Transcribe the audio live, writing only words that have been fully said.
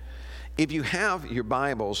If you have your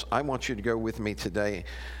Bibles, I want you to go with me today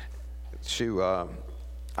to,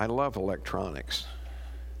 I love electronics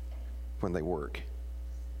when they work.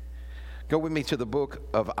 Go with me to the book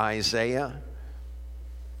of Isaiah,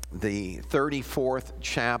 the 34th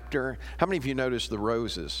chapter. How many of you noticed the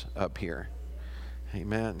roses up here?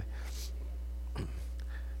 Amen.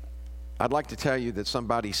 I'd like to tell you that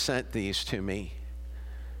somebody sent these to me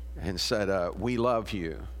and said, we love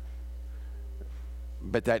you.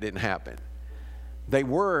 But that didn't happen. They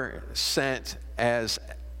were sent as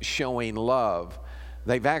showing love.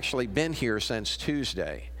 They've actually been here since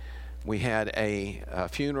Tuesday. We had a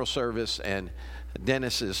funeral service, and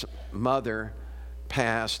Dennis's mother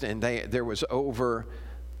passed, and there was over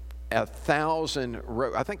 1,000,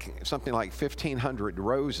 I think something like 1,500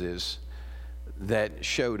 roses that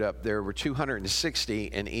showed up. There were 260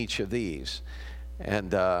 in each of these.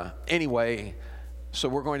 And anyway, so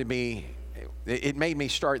we're going to be, it made me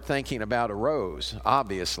start thinking about a rose,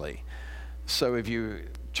 obviously. So if you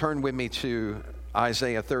turn with me to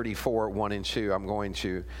Isaiah 34, 1 and 2, I'm going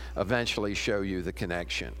to eventually show you the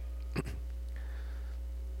connection.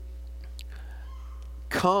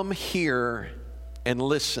 Come here and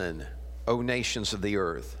listen, O nations of the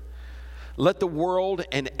earth. Let the world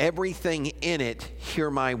and everything in it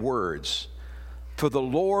hear my words. For the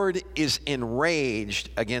Lord is enraged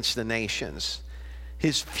against the nations.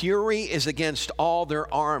 His fury is against all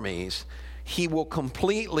their armies. He will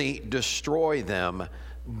completely destroy them,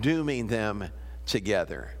 dooming them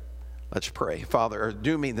together. Let's pray. Father, or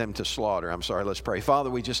dooming them to slaughter. Let's pray. Father,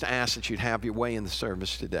 we just ask that you'd have your way in the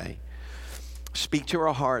service today. Speak to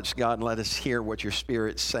our hearts, God, and let us hear what your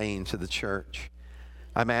Spirit's saying to the church.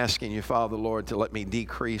 I'm asking you, Father, Lord, to let me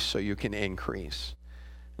decrease so you can increase.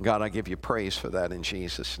 And God, I give you praise for that in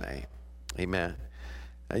Jesus' name. Amen.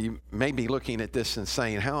 You may be looking at this and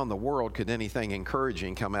saying, how in the world could anything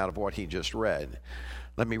encouraging come out of what he just read?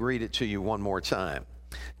 Let me read it to you one more time.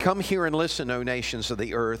 Come here and listen, O nations of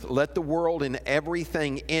the earth. Let the world and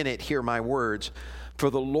everything in it hear my words. For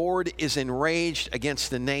the Lord is enraged against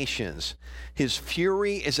the nations. His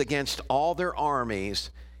fury is against all their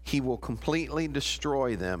armies. He will completely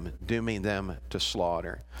destroy them, dooming them to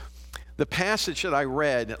slaughter. The passage that I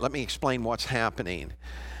read, let me explain what's happening.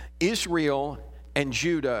 Israel and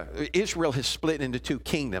Judah, Israel has split into two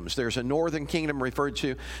kingdoms. There's a northern kingdom referred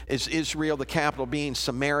to as Israel, the capital being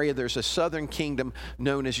Samaria. There's a southern kingdom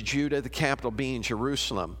known as Judah, the capital being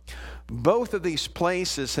Jerusalem. Both of these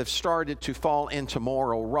places have started to fall into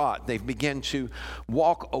moral rot. They've begun to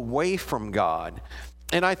walk away from God.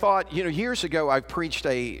 And I thought, years ago I preached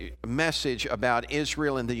a message about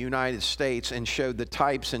Israel and the United States and showed the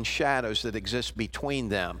types and shadows that exist between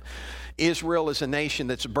them. Israel is a nation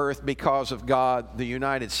that's birthed because of God. The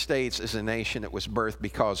United States is a nation that was birthed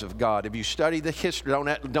because of God. If you study the history,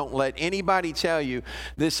 don't let anybody tell you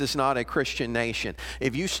this is not a Christian nation.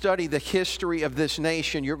 If you study the history of this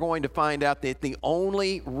nation, you're going to find out that the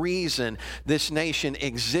only reason this nation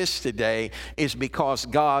exists today is because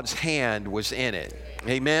God's hand was in it.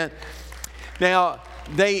 Amen? Now,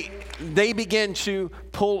 they began to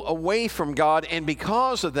pull away from God, and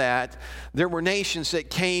because of that, there were nations that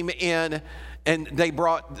came in and they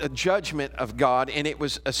brought the judgment of God, and it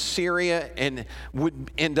was Assyria and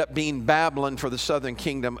would end up being Babylon for the southern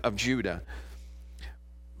kingdom of Judah.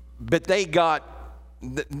 But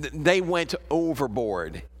they went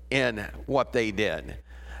overboard in what they did.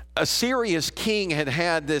 Assyria's king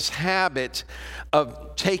had this habit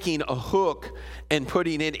of taking a hook and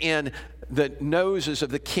putting it in the noses of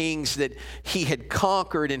the kings that he had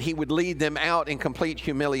conquered, and he would lead them out in complete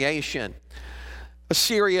humiliation.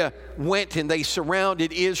 Assyria went and they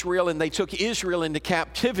surrounded Israel, and they took Israel into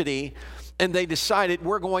captivity, and they decided,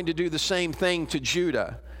 we're going to do the same thing to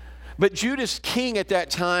Judah. But Judah's king at that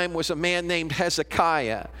time was a man named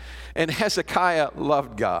Hezekiah, and Hezekiah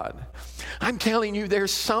loved God. I'm telling you,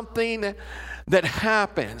 there's something that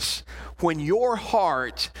happens when your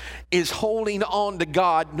heart is holding on to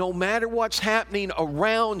God. No matter what's happening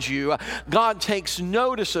around you, God takes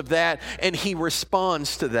notice of that and he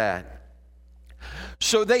responds to that.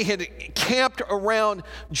 So they had camped around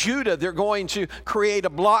Judah. They're going to create a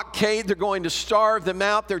blockade. They're going to starve them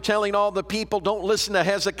out. They're telling all the people, don't listen to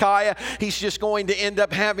Hezekiah. He's just going to end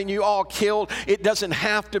up having you all killed. It doesn't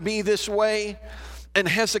have to be this way. And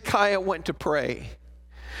Hezekiah went to pray.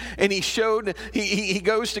 And he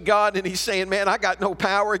goes to God and he's saying, man, I got no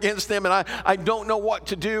power against them, and I don't know what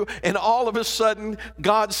to do. And all of a sudden,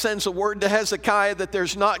 God sends a word to Hezekiah that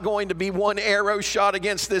there's not going to be one arrow shot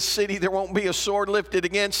against this city. There won't be a sword lifted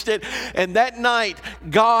against it. And that night,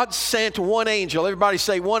 God sent one angel. Everybody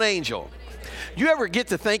say one angel. you ever get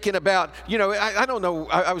to thinking about, I don't know,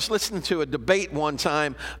 I was listening to a debate one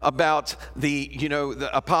time about the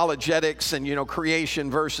apologetics and,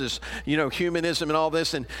 creation versus, humanism and all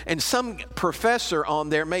this. And some professor on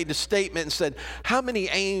there made a statement and said, how many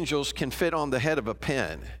angels can fit on the head of a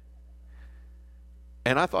pin?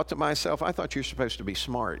 And I thought to myself, I thought you're supposed to be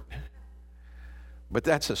smart. But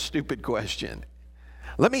that's a stupid question.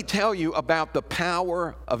 Let me tell you about the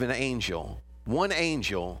power of an angel. One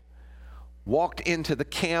angel walked into the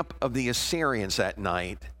camp of the Assyrians that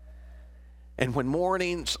night, and when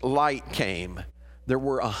morning's light came, there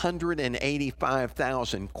were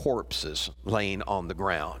 185,000 corpses laying on the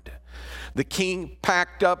ground. The king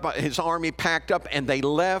packed up, his army packed up, and they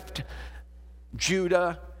left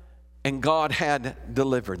Judah, and God had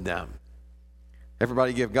delivered them.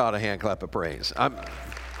 Everybody give God a hand clap of praise. I'm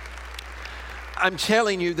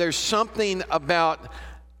telling you, there's something about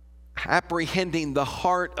apprehending the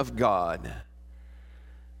heart of God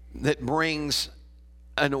that brings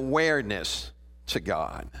an awareness to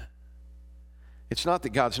God. It's not that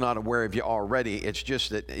God's not aware of you already. It's just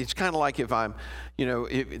that it's kind of like if I'm,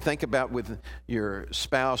 think about with your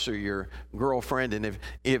spouse or your girlfriend, and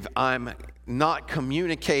if I'm not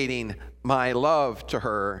communicating my love to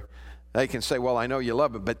her, they can say, well, I know you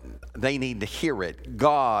love it, but they need to hear it.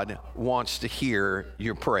 God wants to hear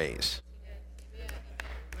your praise.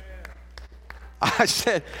 I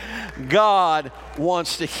said, God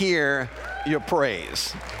wants to hear your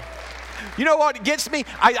praise. You know what gets me?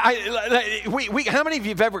 How many of you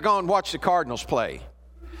have ever gone and watched the Cardinals play?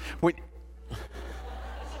 Where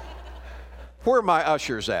are my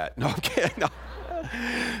ushers at? No, I'm kidding. No.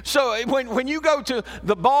 So when you go to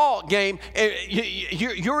the ball game,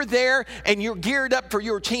 you're there and you're geared up for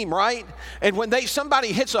your team, right? And when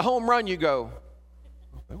somebody hits a home run, you go,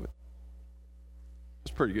 that's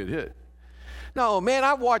a pretty good hit. No, man,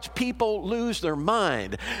 I watch people lose their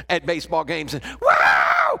mind at baseball games and,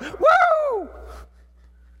 wow, woo!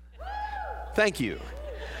 Thank you.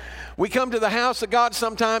 We come to the house of God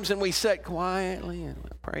sometimes and we sit quietly and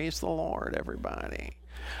praise the Lord, everybody.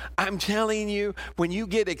 I'm telling you, when you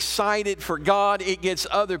get excited for God, it gets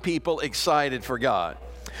other people excited for God.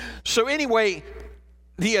 So anyway,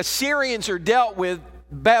 the Assyrians are dealt with.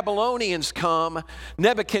 Babylonians come.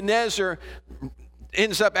 Nebuchadnezzar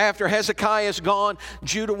ends up, after Hezekiah's gone,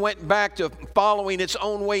 Judah went back to following its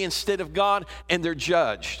own way instead of God, and they're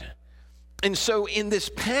judged. And so in this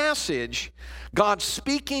passage, God's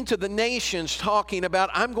speaking to the nations, talking about,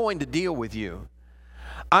 I'm going to deal with you.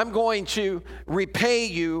 I'm going to repay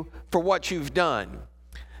you for what you've done.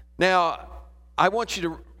 Now, I want you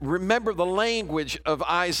to remember the language of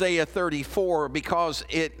Isaiah 34 because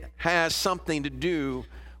it has something to do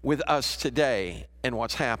with us today and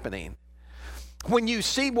what's happening. When you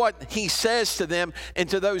see what he says to them and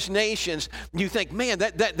to those nations, you think, man,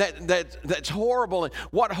 that's horrible. And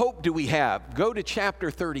what hope do we have? Go to chapter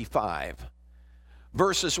 35,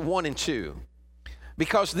 verses 1 and 2.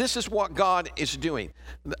 Because this is what God is doing.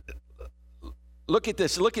 Look at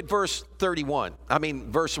this. Look at verse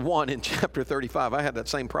 1 in chapter 35. I had that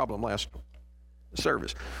same problem last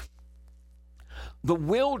service. The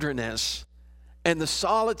wilderness and the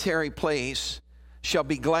solitary place shall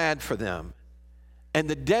be glad for them, and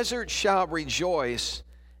the desert shall rejoice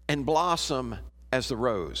and blossom as the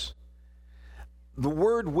rose. The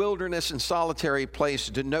word wilderness and solitary place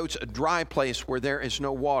denotes a dry place where there is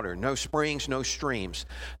no water, no springs, no streams,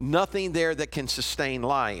 nothing there that can sustain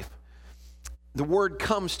life. The word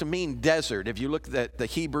comes to mean desert. If you look at the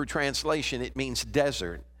Hebrew translation, it means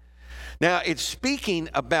desert. Now, it's speaking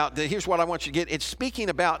about, here's what I want you to get. It's speaking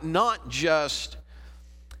about not just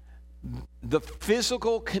the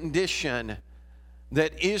physical condition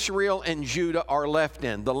that Israel and Judah are left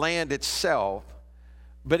in, the land itself,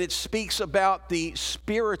 but it speaks about the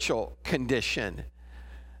spiritual condition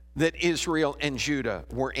that Israel and Judah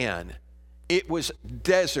were in. It was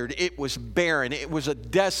desert. It was barren. It was a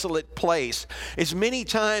desolate place. As many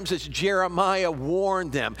times as Jeremiah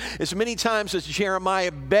warned them, as many times as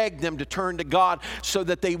Jeremiah begged them to turn to God so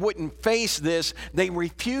that they wouldn't face this, they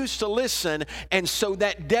refused to listen, and so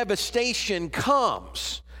that devastation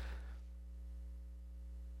comes.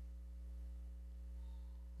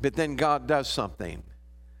 But then God does something.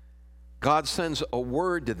 God sends a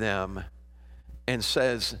word to them and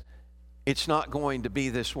says, it's not going to be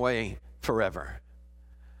this way forever.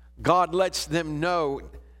 God lets them know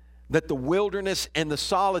that the wilderness and the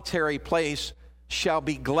solitary place shall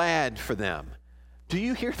be glad for them. Do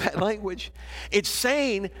you hear that language? It's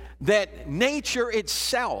saying that nature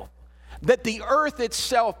itself, that the earth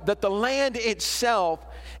itself, that the land itself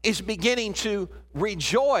is beginning to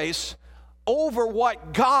rejoice over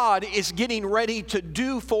what God is getting ready to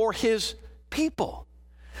do for his people.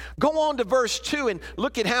 Go on to verse 2 and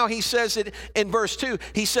look at how he says it in verse 2.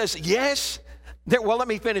 He says, yes, well, let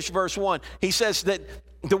me finish verse 1. He says that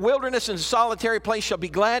the wilderness and the solitary place shall be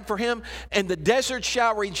glad for him, and the desert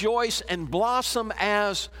shall rejoice and blossom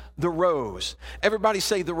as the rose. Everybody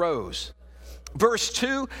say the rose. Verse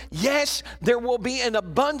 2, yes, there will be an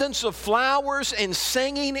abundance of flowers and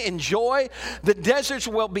singing and joy. The deserts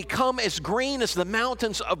will become as green as the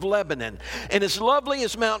mountains of Lebanon and as lovely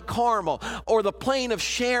as Mount Carmel or the plain of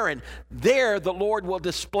Sharon. There the Lord will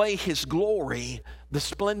display his glory, the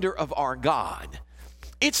splendor of our God.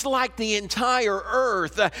 It's like the entire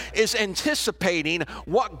earth is anticipating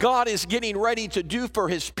what God is getting ready to do for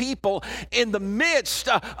his people in the midst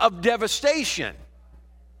of devastation.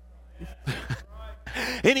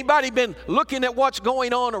 Anybody been looking at what's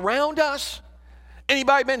going on around us?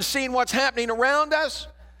 Anybody been seeing what's happening around us?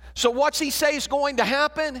 So what's he say is going to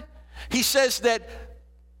happen? He says that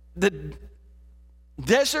the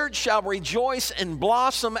desert shall rejoice and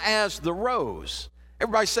blossom as the rose.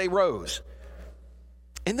 Everybody say rose.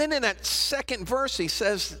 And then in that second verse, he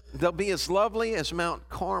says they'll be as lovely as Mount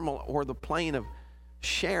Carmel or the plain of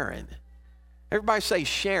Sharon. Everybody say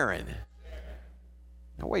Sharon.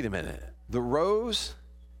 Now, wait a minute. The rose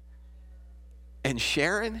and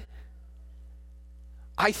Sharon?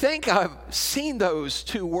 I think I've seen those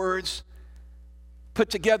two words put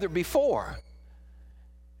together before.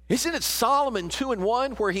 Isn't it Solomon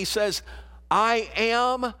 2:1 where he says, I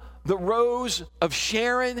am the rose of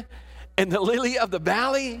Sharon and the lily of the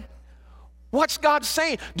valley? What's God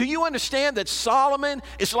saying? Do you understand that Solomon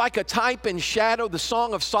is like a type and shadow? The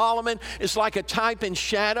Song of Solomon is like a type and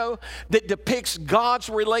shadow that depicts God's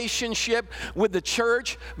relationship with the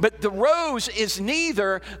church. But the rose is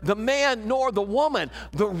neither the man nor the woman.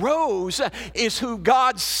 The rose is who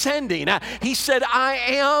God's sending. He said, I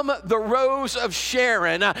am the rose of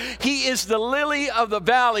Sharon. He is the lily of the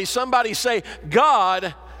valley. Somebody say,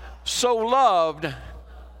 God so loved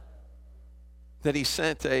that he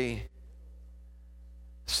sent a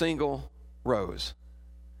single rose.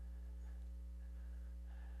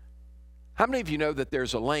 How many of you know that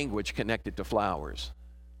there's a language connected to flowers?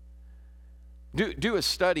 Do a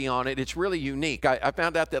study on it. It's really unique. I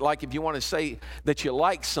found out that, like, if you want to say that you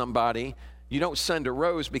like somebody, you don't send a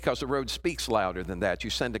rose because the rose speaks louder than that. You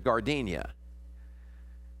send a gardenia.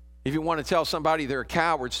 If you want to tell somebody they're a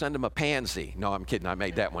coward, send them a pansy. No, I'm kidding. I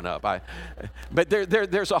made that one up. But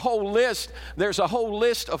there's a whole list. There's a whole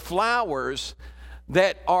list of flowers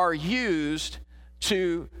that are used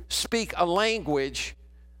to speak a language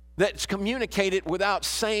that's communicated without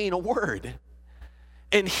saying a word.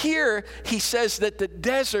 And here he says that the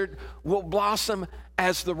desert will blossom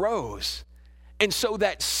as the rose. And so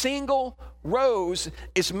that single rose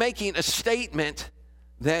is making a statement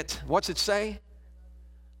that, what's it say?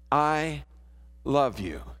 I love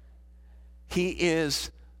you. He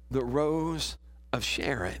is the rose of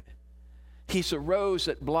Sharon. He's a rose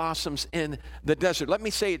that blossoms in the desert. Let me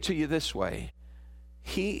say it to you this way.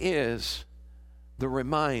 He is the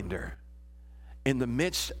reminder in the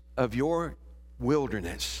midst of your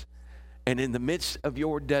wilderness and in the midst of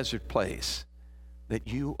your desert place that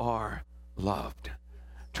you are loved.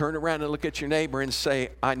 Turn around and look at your neighbor and say,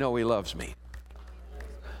 I know he loves me.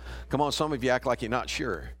 Come on, some of you act like you're not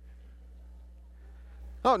sure.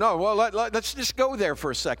 Oh, no, well, let's just go there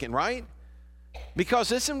for a second, right?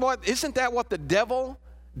 Because isn't that what the devil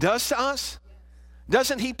does to us?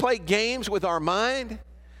 Doesn't he play games with our mind?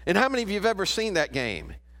 And how many of you have ever seen that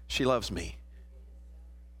game? She loves me.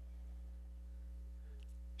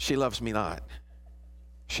 She loves me not.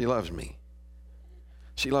 She loves me.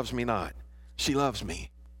 She loves me not. She loves me.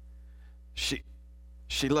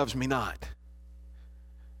 She loves me not.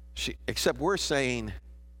 Except we're saying,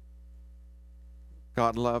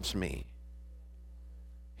 God loves me.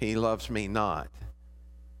 He loves me not.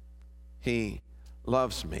 He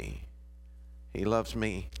loves me. He loves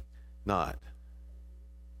me not.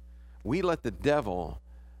 We let the devil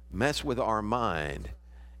mess with our mind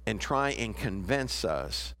and try and convince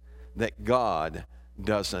us that God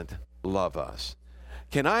doesn't love us.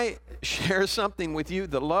 Can I share something with you?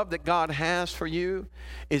 The love that God has for you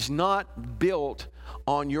is not built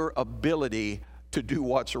on your ability to do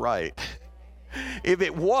what's right. If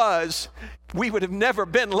it was, we would have never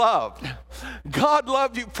been loved. God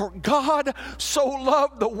loved you, for God so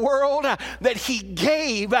loved the world that he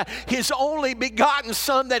gave his only begotten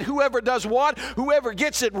Son, that whoever does what? Whoever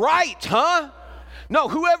gets it right, No,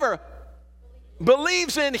 whoever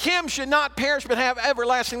believes in him should not perish but have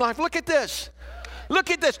everlasting life. Look at this. Look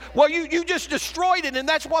at this. Well, you just destroyed it, and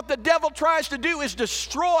that's what the devil tries to do, is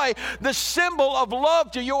destroy the symbol of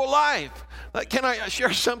love to your life. Can I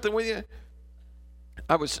share something with you?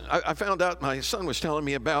 I found out, my son was telling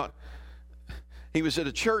me about, he was at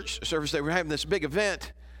a church service, they were having this big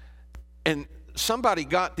event, and somebody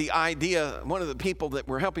got the idea, one of the people that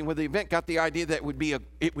were helping with the event got the idea that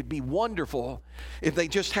it would be wonderful if they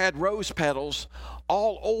just had rose petals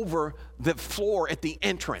all over the floor at the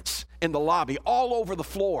entrance in the lobby, all over the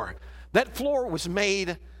floor. That floor was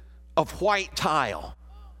made of white tile.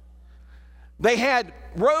 They had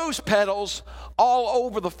rose petals all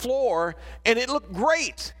over the floor, and it looked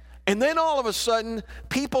great. And then all of a sudden,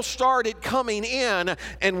 people started coming in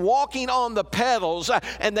and walking on the petals,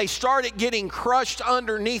 and they started getting crushed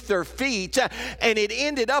underneath their feet, and it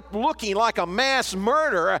ended up looking like a mass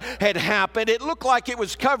murder had happened. It looked like it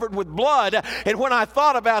was covered with blood, and when I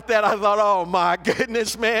thought about that, I thought, oh my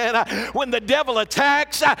goodness, man, when the devil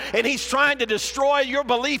attacks and he's trying to destroy your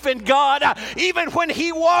belief in God, even when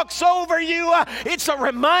he walks over you, it's a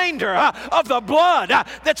reminder of the blood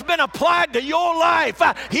that's been applied to your life.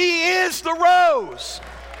 He is the rose.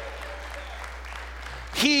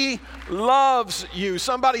 He loves you.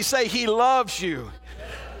 Somebody say, he loves you.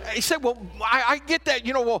 He said, well, I get that.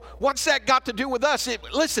 Well, what's that got to do with us?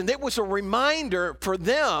 Listen, it was a reminder for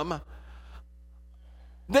them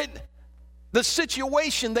that the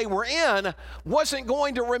situation they were in wasn't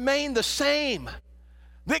going to remain the same,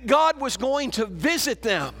 that God was going to visit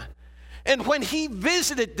them. And when he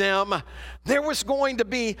visited them, there was going to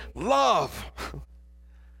be love.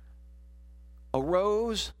 A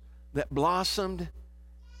rose that blossomed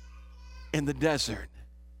in the desert.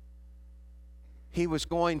 He was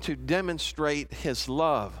going to demonstrate his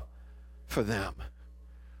love for them.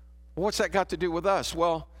 What's that got to do with us?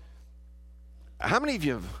 Well, how many of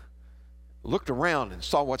you have looked around and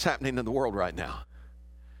saw what's happening in the world right now?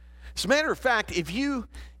 As a matter of fact, if you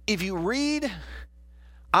read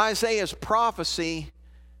Isaiah's prophecy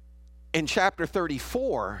in chapter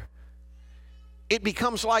 34, it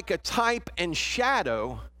becomes like a type and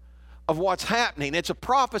shadow of what's happening. It's a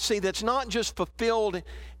prophecy that's not just fulfilled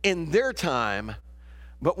in their time,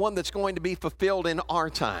 but one that's going to be fulfilled in our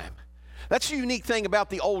time. That's the unique thing about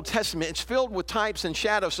the Old Testament. It's filled with types and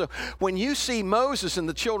shadows. So when you see Moses and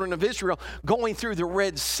the children of Israel going through the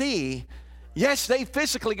Red Sea, yes, they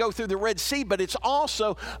physically go through the Red Sea, but it's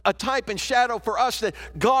also a type and shadow for us that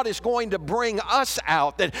God is going to bring us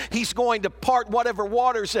out, that he's going to part whatever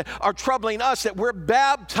waters that are troubling us, that we're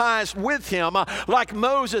baptized with him, like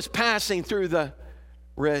Moses passing through the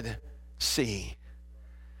Red Sea.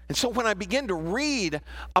 And so when I begin to read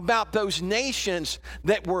about those nations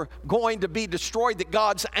that were going to be destroyed, that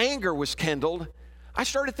God's anger was kindled, I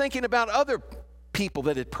started thinking about other people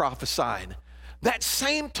that had prophesied that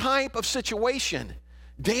same type of situation.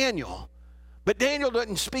 Daniel. But Daniel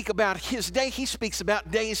doesn't speak about his day. He speaks about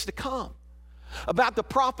days to come. About the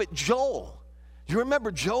prophet Joel. You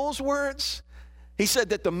remember Joel's words? He said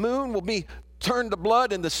that the moon will be turned to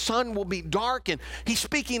blood and the sun will be dark. And he's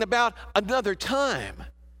speaking about another time.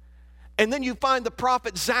 And then you find the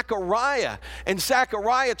prophet Zechariah. And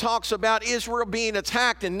Zechariah talks about Israel being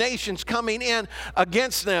attacked and nations coming in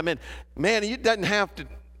against them. And man, it doesn't have to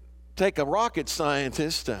take a rocket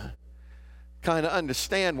scientist to kind of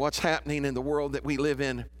understand what's happening in the world that we live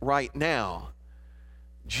in right now.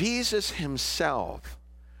 Jesus himself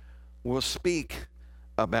will speak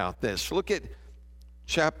about this. Look at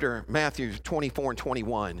Matthew 24 and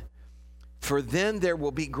 21. For then there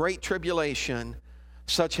will be great tribulation,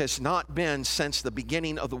 such has not been since the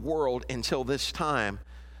beginning of the world until this time,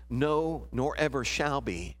 no, nor ever shall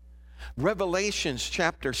be. Revelations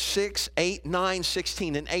chapter 6, 8, 9,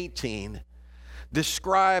 16, and 18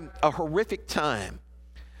 describe a horrific time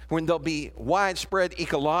when there'll be widespread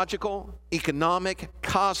ecological, economic,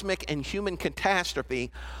 cosmic, and human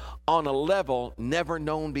catastrophe on a level never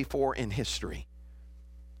known before in history.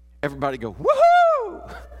 Everybody go,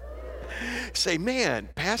 woohoo! Say, man,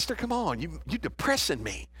 Pastor, come on, you're depressing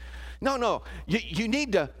me. No, you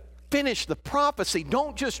need to finish the prophecy.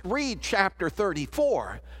 Don't just read chapter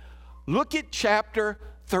 34. Look at chapter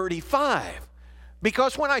 35.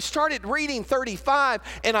 Because when I started reading 35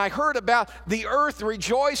 and I heard about the earth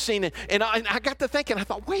rejoicing, and I got to thinking, I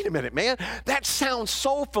thought, wait a minute, man, that sounds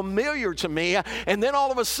so familiar to me. And then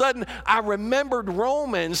all of a sudden, I remembered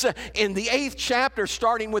Romans in the 8th chapter,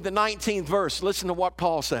 starting with the 19th verse. Listen to what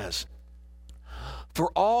Paul says.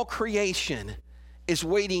 For all creation is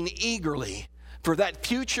waiting eagerly for that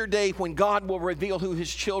future day when God will reveal who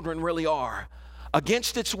his children really are.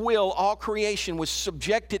 Against its will, all creation was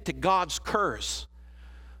subjected to God's curse.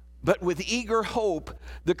 But with eager hope,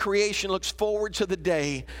 the creation looks forward to the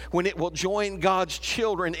day when it will join God's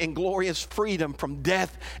children in glorious freedom from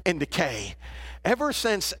death and decay. Ever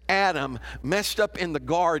since Adam messed up in the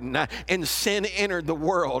garden and sin entered the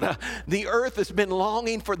world, the earth has been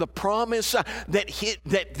longing for the promise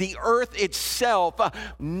that the earth itself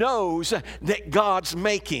knows that God's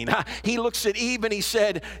making. He looks at Eve and he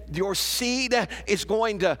said, your seed is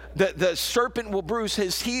going to, the serpent will bruise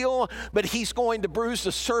his heel, but he's going to bruise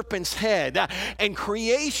the serpent's head. And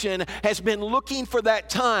creation has been looking for that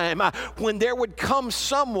time when there would come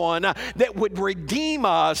someone that would redeem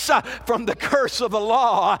us from the curse of the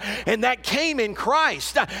law, and that came in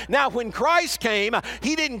Christ. Now, when Christ came,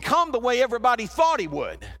 he didn't come the way everybody thought he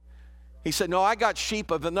would. He said, no, I got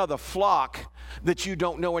sheep of another flock that you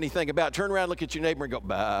don't know anything about. Turn around, look at your neighbor and go,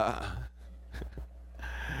 bah.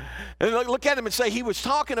 And look at him and say, he was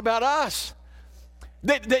talking about us.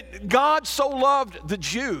 That God so loved the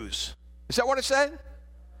Jews. Is that what it said?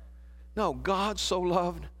 No, God so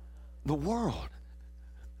loved the world.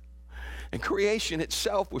 And creation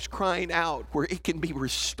itself was crying out where it can be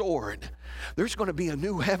restored. There's going to be a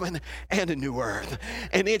new heaven and a new earth.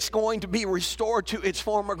 And it's going to be restored to its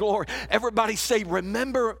former glory. Everybody say,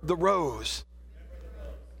 remember the rose.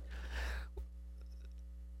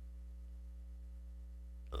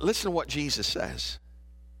 Listen to what Jesus says.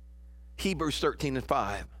 Hebrews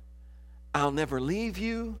 13:5. I'll never leave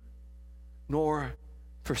you nor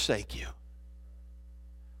forsake you.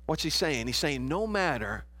 What's he saying? He's saying no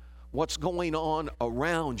matter what's going on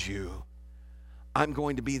around you, I'm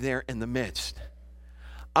going to be there in the midst.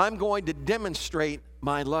 I'm going to demonstrate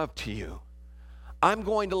my love to you. I'm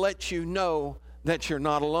going to let you know that you're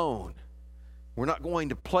not alone. We're not going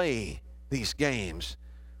to play these games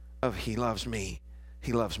of he loves me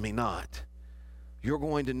not. You're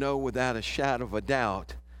going to know without a shadow of a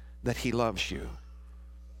doubt that he loves you.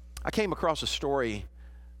 I came across a story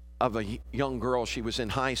of a young girl. She was in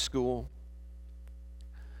high school.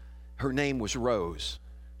 Her name was Rose.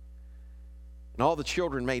 And all the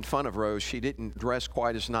children made fun of Rose. She didn't dress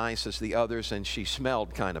quite as nice as the others, and she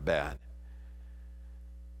smelled kind of bad.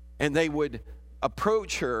 And they would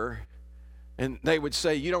approach her, and they would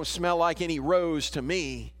say, you don't smell like any Rose to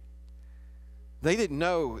me. They didn't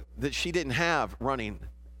know that she didn't have or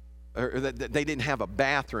that they didn't have a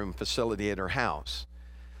bathroom facility at her house.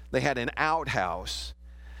 They had an outhouse.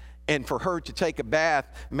 And for her to take a bath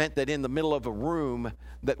meant that in the middle of a room,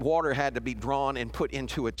 that water had to be drawn and put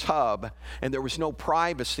into a tub, and there was no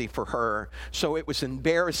privacy for her, so it was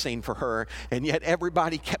embarrassing for her, and yet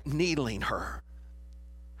everybody kept needling her.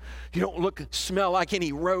 You don't smell like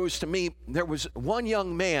any Rose to me. There was one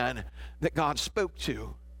young man that God spoke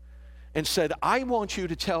to and said, I want you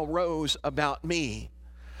to tell Rose about me.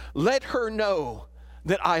 Let her know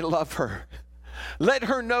that I love her. Let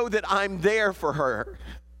her know that I'm there for her.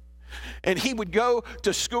 And he would go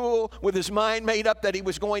to school with his mind made up that he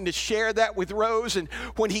was going to share that with Rose. And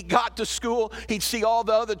when he got to school, he'd see all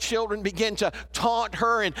the other children begin to taunt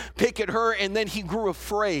her and pick at her. And then he grew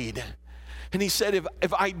afraid. And he said,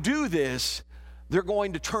 if I do this, they're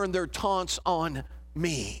going to turn their taunts on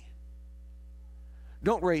me.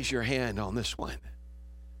 Don't raise your hand on this one.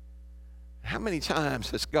 How many times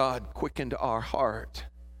has God quickened our heart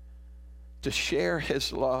to share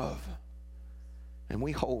his love, and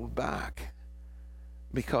we hold back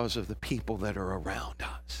because of the people that are around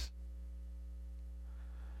us?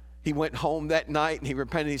 He went home that night and he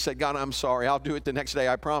repented. He said, God, I'm sorry. I'll do it the next day,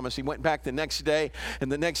 I promise. He went back the next day,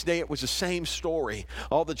 and the next day it was the same story.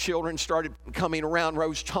 All the children started coming around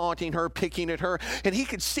Rose, taunting her, picking at her, and he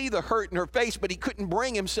could see the hurt in her face, but he couldn't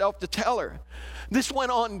bring himself to tell her. This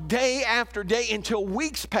went on day after day until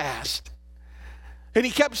weeks passed. And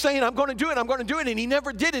he kept saying, I'm going to do it, I'm going to do it, and he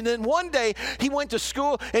never did it. And then one day, he went to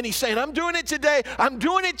school, and he's saying, I'm doing it today, I'm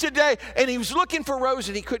doing it today. And he was looking for Rose,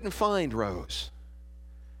 and he couldn't find Rose.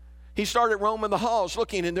 He started roaming the halls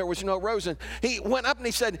looking, and there was no Rose. And he went up and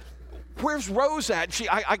he said, where's Rose at?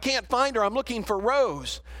 I can't find her, I'm looking for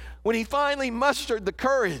Rose. When he finally mustered the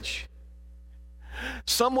courage,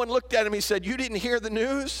 someone looked at him, he said, you didn't hear the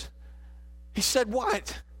news? He said,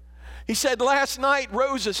 what? He said, last night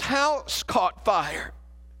Rose's house caught fire.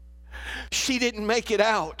 She didn't make it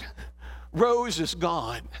out. Rose is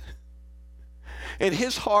gone. And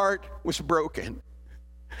his heart was broken.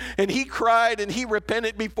 And he cried and he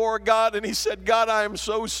repented before God, and he said, God, I am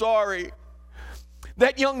so sorry.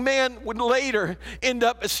 That young man would later end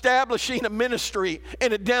up establishing a ministry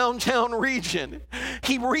in a downtown region.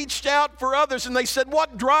 He reached out for others and they said,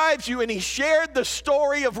 "What drives you?" And he shared the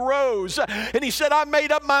story of Rose. And he said, "I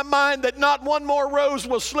made up my mind that not one more rose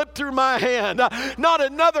will slip through my hand. Not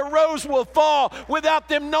another rose will fall without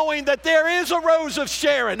them knowing that there is a Rose of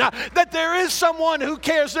Sharon, that there is someone who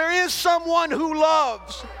cares, there is someone who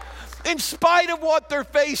loves. In spite of what they're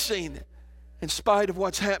facing, in spite of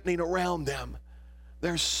what's happening around them,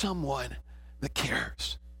 there's someone that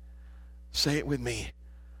cares." Say it with me.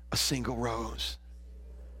 A single rose.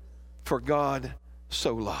 For God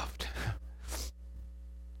so loved.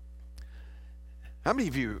 How many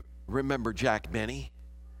of you remember Jack Benny?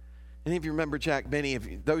 Any of you remember Jack Benny?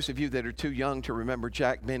 Those of you that are too young to remember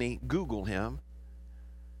Jack Benny, Google him.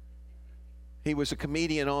 He was a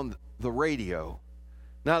comedian on the radio.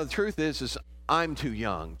 Now the truth is I'm too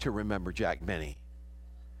young to remember Jack Benny.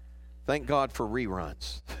 Thank God for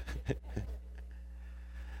reruns.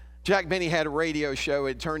 Jack Benny had a radio show.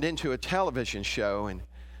 It turned into a television show, and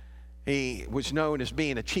he was known as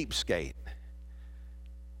being a cheapskate.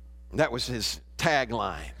 That was his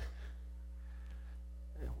tagline.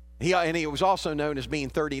 He was also known as being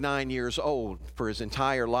 39 years old for his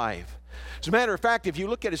entire life. As a matter of fact, if you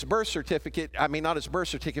look at his birth certificate, not his birth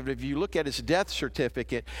certificate, if you look at his death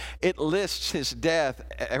certificate, it lists his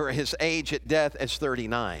age at death as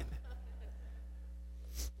 39.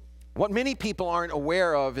 What many people aren't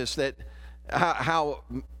aware of is that how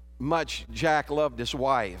much Jack loved his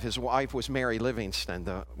wife. His wife was Mary Livingston,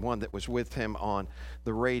 the one that was with him on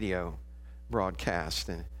the radio broadcast,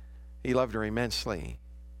 and he loved her immensely.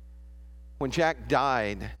 When Jack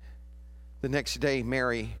died, the next day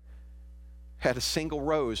Mary had a single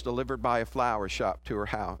rose delivered by a flower shop to her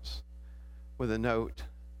house with a note,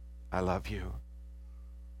 "I love you."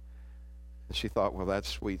 And she thought, well, that's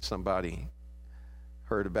sweet. Somebody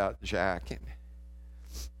heard about Jack and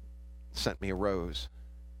sent me a rose.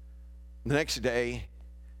 The next day,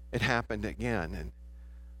 it happened again, and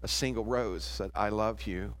a single rose said, "I love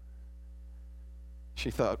you."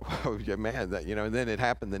 She thought, "Whoa, you're mad that, and then it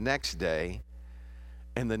happened the next day,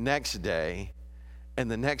 and the next day, and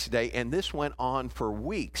the next day, and this went on for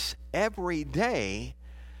weeks. Every day,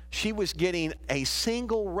 she was getting a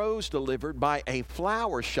single rose delivered by a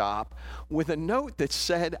flower shop with a note that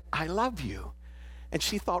said, "I love you." And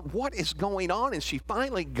she thought, what is going on? And she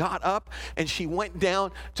finally got up and she went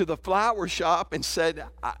down to the flower shop and said,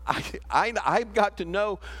 I've got to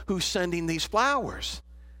know who's sending these flowers.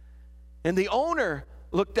 And the owner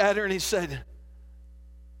looked at her and he said,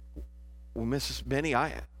 "Well, Mrs. Benny,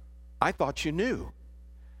 I thought you knew."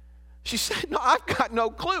 She said, "No, I've got no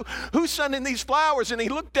clue. Who's sending these flowers?" And he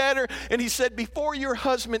looked at her and he said, "Before your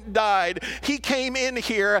husband died, he came in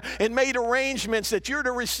here and made arrangements that you're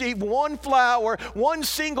to receive one flower, one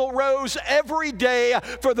single rose every day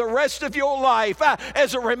for the rest of your life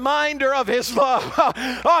as a reminder of his love."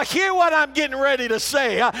 Hear what I'm getting ready to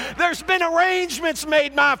say. There's been arrangements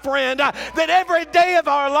made, my friend, that every day of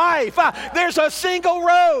our life, there's a single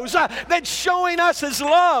rose that's showing us his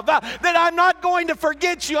love, that I'm not going to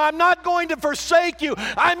forget you. I'm not going to forsake you.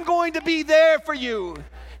 I'm going to be there for you.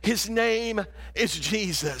 His name is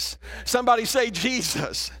Jesus. Somebody say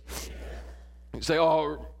Jesus. You say,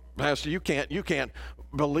 "Oh, Pastor, you can't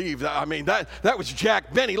believe that. That was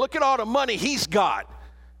Jack Benny. Look at all the money he's got."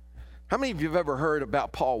 How many of you have ever heard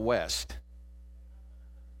about Paul West?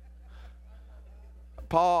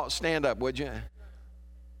 Paul, stand up, would you?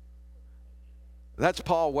 That's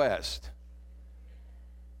Paul West.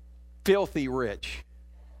 Filthy rich.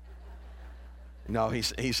 No,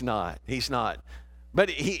 he's not. He's not. But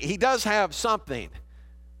he does have something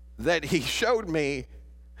that he showed me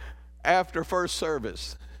after first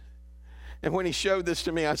service. And when he showed this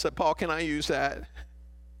to me, I said, "Paul, can I use that?"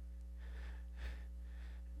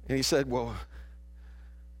 And he said, "Well,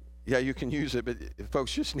 yeah, you can use it, but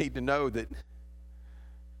folks just need to know that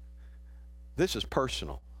this is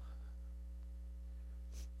personal."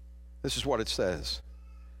 This is what it says.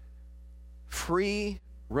 "Free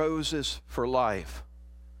roses for life.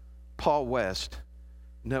 Paul West,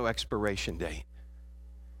 no expiration date."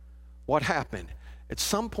 What happened? At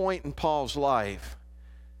some point in Paul's life,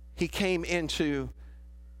 he came into,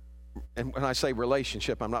 and when I say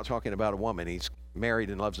relationship, I'm not talking about a woman. He's married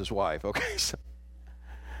and loves his wife, okay?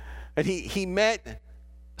 And he met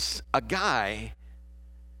a guy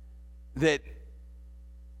that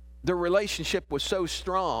the relationship was so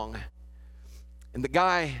strong, and the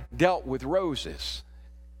guy dealt with roses.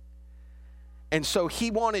 And so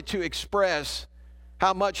he wanted to express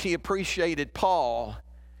how much he appreciated Paul,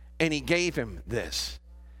 and he gave him this.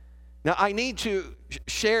 Now, I need to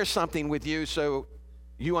share something with you so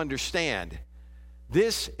you understand.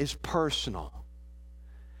 This is personal.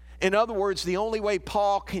 In other words, the only way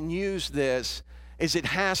Paul can use this is it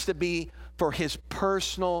has to be for his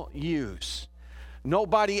personal use.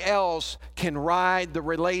 Nobody else can ride the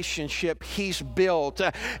relationship he's built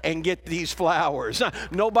and get these flowers.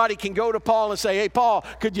 Nobody can go to Paul and say, hey, Paul,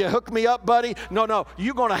 could you hook me up, buddy? No,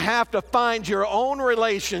 you're going to have to find your own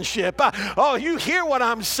relationship. Oh, you hear what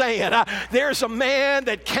I'm saying? There's a man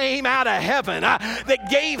that came out of heaven that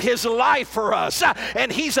gave his life for us.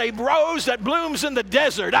 And he's a rose that blooms in the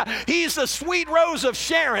desert. He's the sweet rose of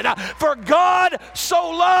Sharon. For God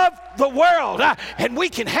so loved the world, and we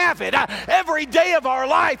can have it every day of our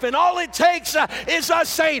life, and all it takes is us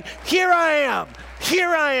saying, here I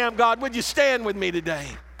am, God. Would you stand with me today?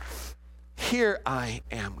 Here I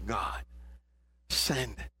am, God.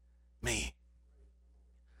 Send me.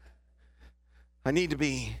 I need to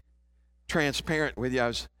be transparent with you. I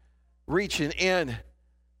was reaching in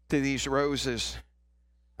to these roses,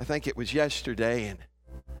 I think it was yesterday, and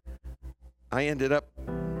I ended up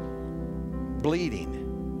bleeding.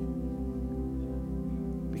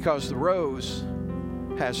 Because the rose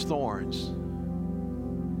has thorns.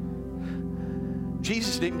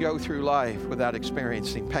 Jesus didn't go through life without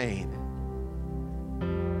experiencing pain.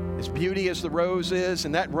 As beauty as the rose is,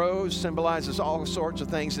 and that rose symbolizes all sorts of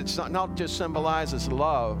things. It's not just symbolizes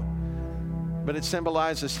love, but it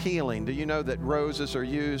symbolizes healing. Do you know that roses are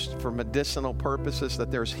used for medicinal purposes, that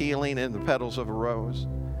there's healing in the petals of a rose?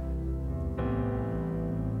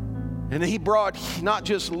 And he brought not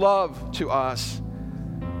just love to us,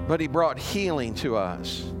 but he brought healing to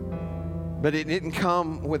us. But it didn't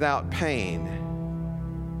come without pain.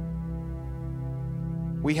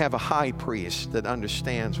 We have a high priest that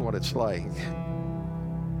understands what it's like.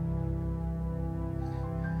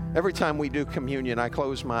 Every time we do communion, I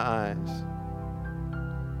close my eyes.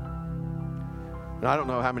 And I don't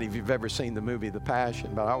know how many of you have ever seen the movie The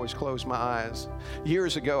Passion, but I always close my eyes.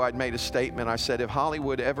 Years ago, I'd made a statement. I said, if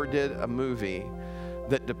Hollywood ever did a movie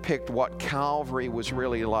that depict what Calvary was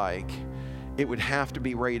really like, it would have to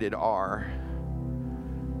be rated R,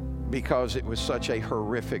 because it was such a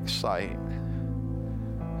horrific sight.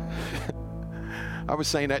 I was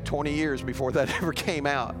saying that 20 years before that ever came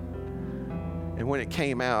out. And when it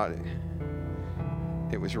came out,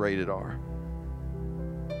 it was rated R.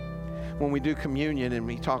 When we do communion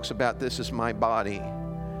and he talks about this is my body,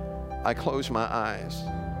 I close my eyes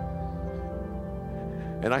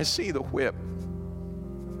and I see the whip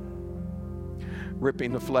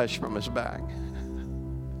ripping the flesh from his back.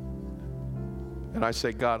 And I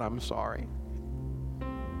say, God, I'm sorry.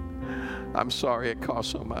 I'm sorry it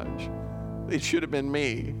cost so much. It should have been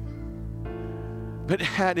me. But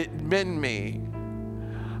had it been me,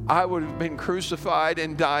 I would have been crucified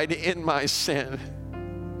and died in my sin,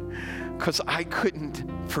 because I couldn't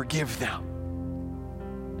forgive them.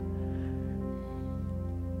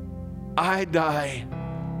 I die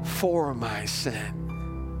for my sin.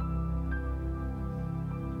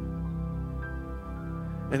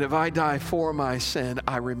 And if I die for my sin,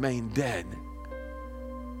 I remain dead.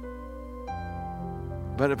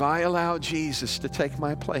 But if I allow Jesus to take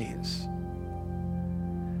my place,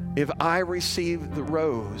 if I receive the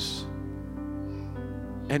rose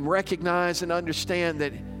and recognize and understand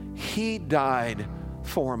that he died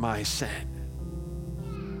for my sin,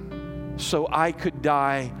 so I could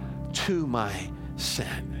die to my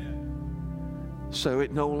sin, so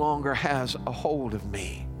it no longer has a hold of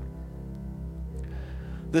me.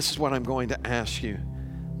 This is what I'm going to ask you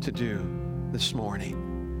to do this morning.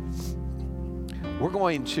 We're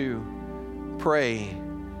going to pray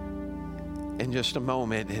in just a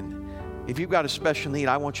moment, and if you've got a special need,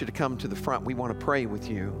 I want you to come to the front. We want to pray with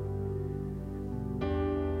you.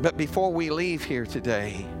 But before we leave here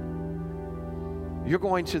today, you're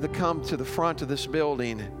going to come to the front of this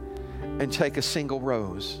building and take a single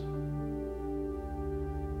rose.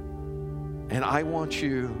 And I want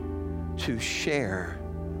you to share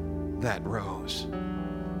that rose.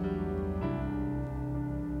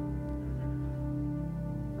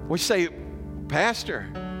 We say, Pastor,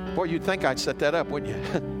 boy, you'd think I'd set that up, wouldn't you?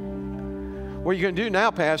 What are you going to do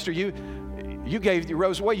now, Pastor? You gave the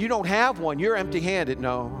rose away. You don't have one. You're empty-handed.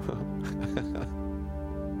 No.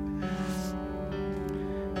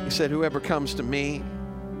 He said, whoever comes to me,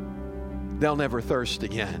 they'll never thirst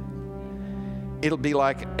again. It'll be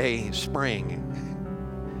like a spring,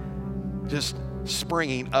 just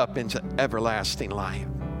springing up into everlasting life.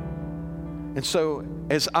 And so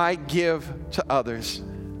as I give to others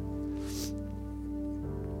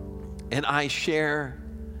and I share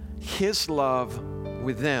his love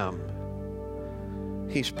with them,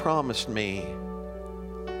 He's promised me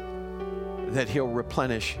that He'll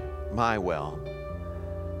replenish my well,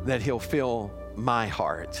 that He'll fill my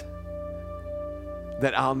heart,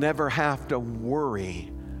 that I'll never have to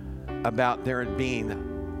worry about there being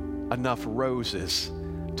enough roses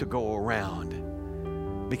to go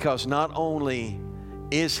around. Because not only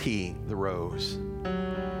is He the rose,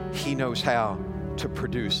 He knows how to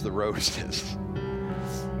produce the roses.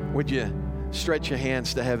 Would you stretch your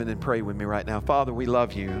hands to heaven and pray with me right now? Father, we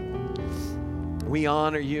love You. We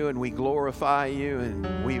honor You and we glorify You,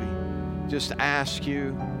 and we just ask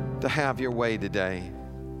You to have Your way today.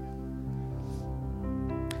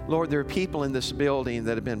 Lord, there are people in this building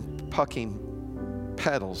that have been plucking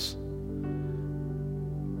petals,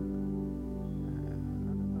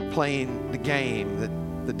 playing the game that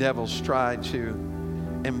the devil's tried to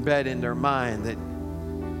embed in their mind, that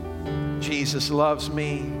Jesus loves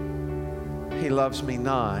me, He loves me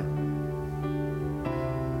not.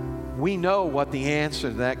 We know what the answer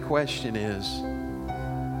to that question is.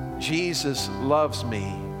 Jesus loves me,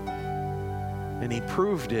 and He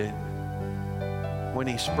proved it when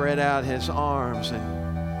He spread out His arms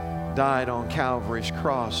and died on Calvary's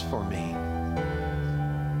cross for me.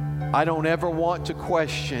 I don't ever want to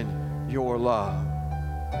question Your love.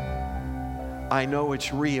 I know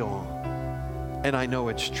it's real, and I know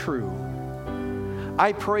it's true.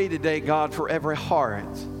 I pray today, God, for every heart,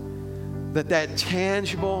 that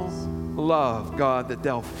tangible love, God, that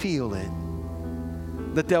they'll feel it,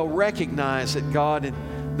 that they'll recognize it, God,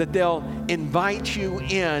 and that they'll invite You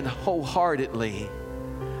in wholeheartedly,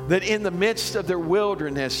 that in the midst of their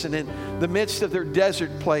wilderness and in the midst of their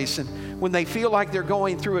desert place, and when they feel like they're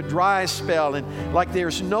going through a dry spell and like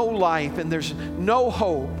there's no life and there's no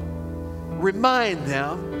hope, remind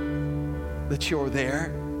them that You're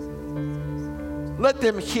there. Let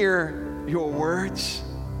them hear Your words,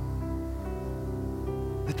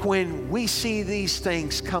 that when we see these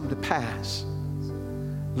things come to pass,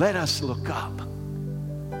 let us look up,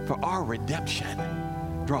 for our redemption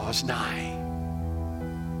draws nigh.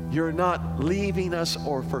 You're not leaving us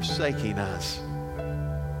or forsaking us,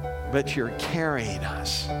 but You're carrying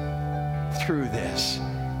us through this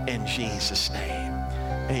in Jesus' name.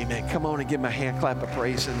 Amen. Come on and give me a hand clap of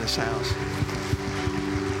praise in this house.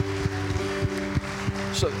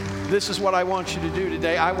 So this is what I want you to do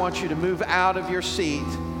today. I want you to move out of your seat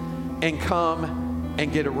and come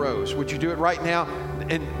and get a rose. Would you do it right now?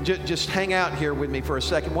 And just hang out here with me for a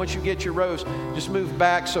second. Once you get your rose, just move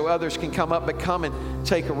back so others can come up, but come and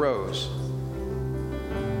take a rose.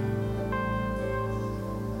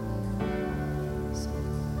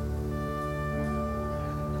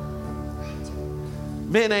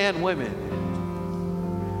 Men and women.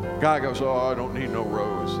 Guy goes, oh, I don't need no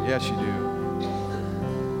rose. Yes, you do.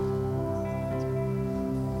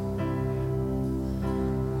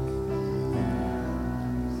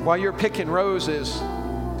 While you're picking roses,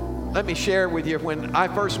 let me share with you, when I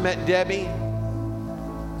first met Debbie,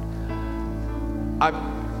 I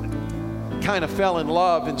kind of fell in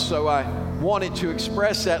love, and so I wanted to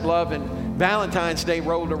express that love, and Valentine's Day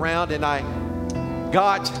rolled around, and I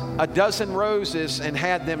got a dozen roses and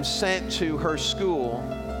had them sent to her school.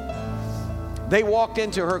 They walked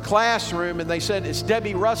into her classroom and they said, is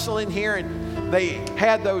Debbie Russell in here? And they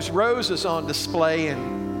had those roses on display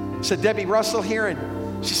and said, Debbie Russell here?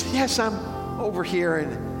 And she said, yes, I'm over here.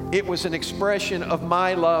 And it was an expression of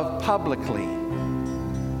my love publicly.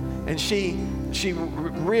 And she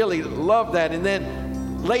really loved that. And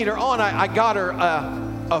then later on, I got her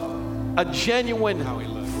a genuine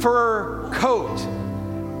fur coat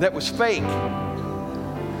that was fake.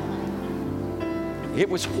 It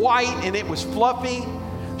was white and it was fluffy.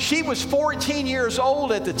 She was 14 years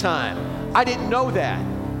old at the time. I didn't know that.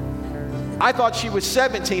 I thought she was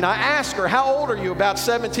 17. I asked her, how old are you? About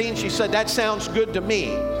 17? She said, that sounds good to me.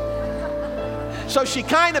 So she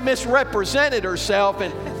kind of misrepresented herself,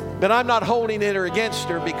 but I'm not holding it against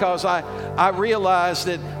her, because I realize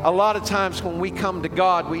that a lot of times when we come to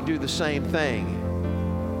God, we do the same thing.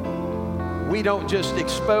 We don't just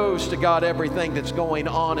expose to God everything that's going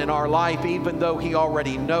on in our life, even though He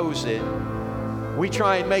already knows it. We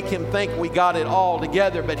try and make Him think we got it all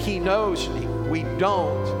together, but He knows we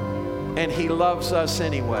don't, and He loves us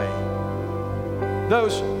anyway.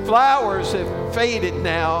 Those flowers have faded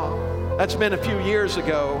now. That's been a few years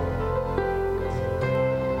ago.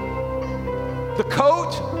 The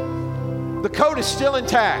coat is still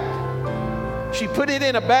intact. She put it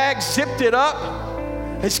in a bag, zipped it up,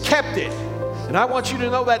 has kept it. And I want you to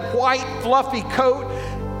know that white, fluffy coat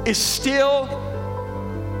is still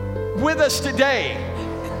with us today,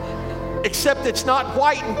 except it's not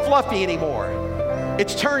white and fluffy anymore.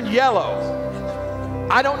 It's turned yellow.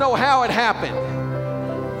 I don't know how it happened.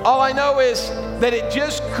 All I know is that it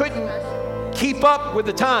just couldn't keep up with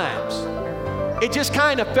the times. It just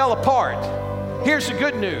kind of fell apart. Here's the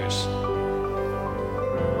good news.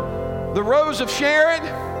 The Rose of Sharon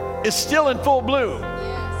is still in full bloom.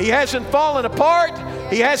 He hasn't fallen apart.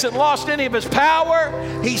 He hasn't lost any of his power.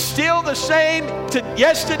 He's still the same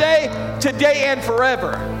yesterday, today, and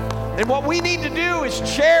forever. And what we need to do is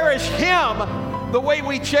cherish him the way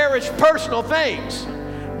we cherish personal things.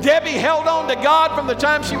 Debbie held on to God from the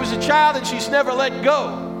time she was a child, and she's never let go.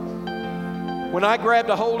 When I grabbed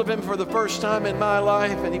a hold of him for the first time in my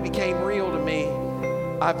life and he became real to me,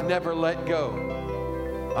 I've never let go.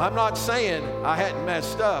 I'm not saying I hadn't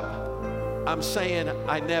messed up. I'm saying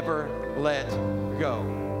I never let go.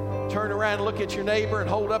 Turn around and look at your neighbor and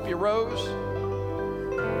hold up your rose.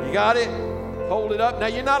 You got it? Hold it up. Now,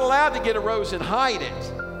 you're not allowed to get a rose and hide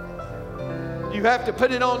it. You have to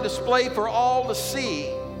put it on display for all to see,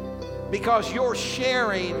 because you're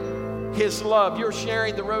sharing his love. You're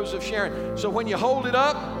sharing the Rose of Sharon. So when you hold it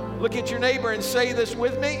up, look at your neighbor and say this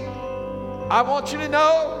with me. I want you to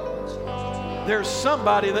know there's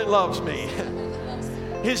somebody that loves me.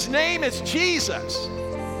 His name is Jesus,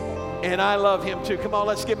 and I love him too. Come on,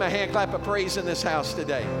 let's give him a hand clap of praise in this house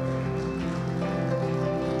today.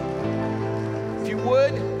 If you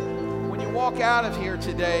would, when you walk out of here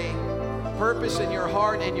today, purpose in your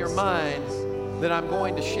heart and your mind that I'm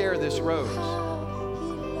going to share this rose.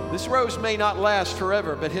 This rose may not last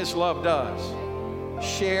forever, but his love does.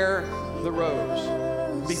 Share the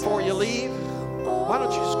rose. Before you leave, why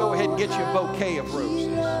don't you just go ahead and get you a bouquet of roses?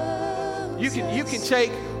 You can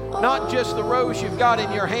take not just the rose you've got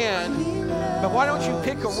in your hand, but why don't you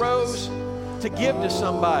pick a rose to give to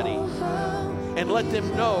somebody and let them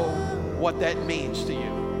know what that means to you.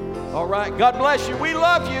 All right? God bless you. We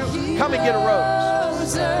love you. Come and get a rose.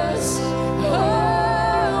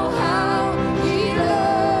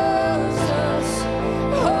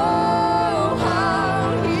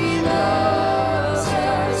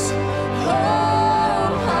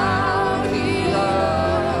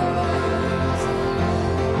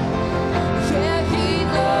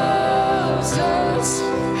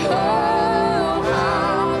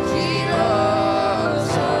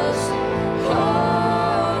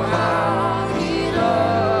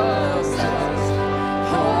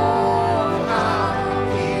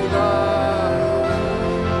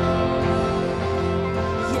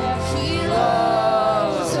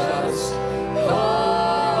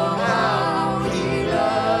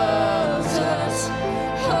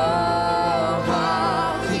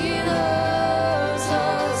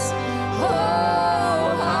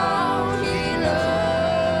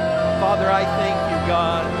 Father, I thank you,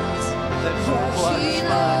 God, that your blood is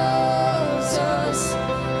mine.